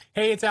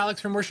Hey, it's Alex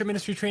from Worship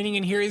Ministry Training,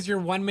 and here is your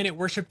 1-minute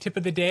worship tip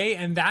of the day,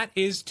 and that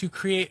is to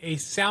create a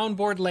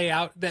soundboard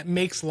layout that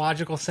makes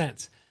logical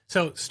sense.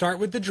 So start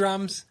with the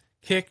drums,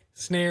 kick,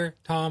 snare,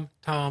 tom,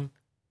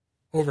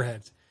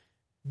 overheads.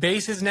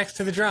 Bass is next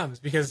to the drums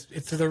because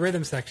it's the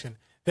rhythm section.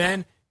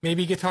 Then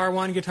maybe guitar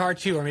 1, guitar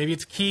 2, or maybe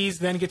it's keys,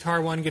 then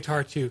guitar 1,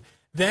 guitar 2.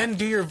 Then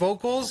do your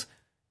vocals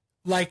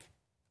like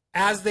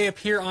as they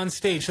appear on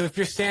stage. So if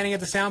you're standing at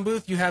the sound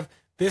booth, you have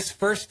this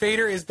first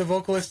fader is the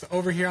vocalist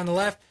over here on the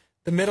left.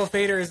 The middle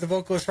fader is the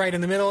vocalist right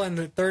in the middle, and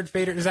the third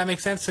fader, does that make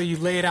sense? So you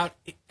lay it out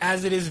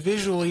as it is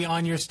visually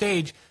on your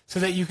stage so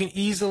that you can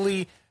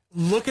easily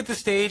look at the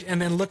stage and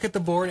then look at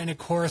the board and it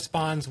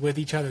corresponds with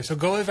each other. So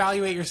go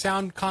evaluate your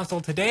sound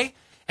console today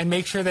and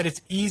make sure that it's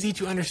easy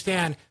to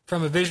understand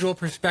from a visual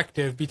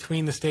perspective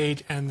between the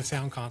stage and the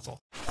sound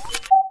console.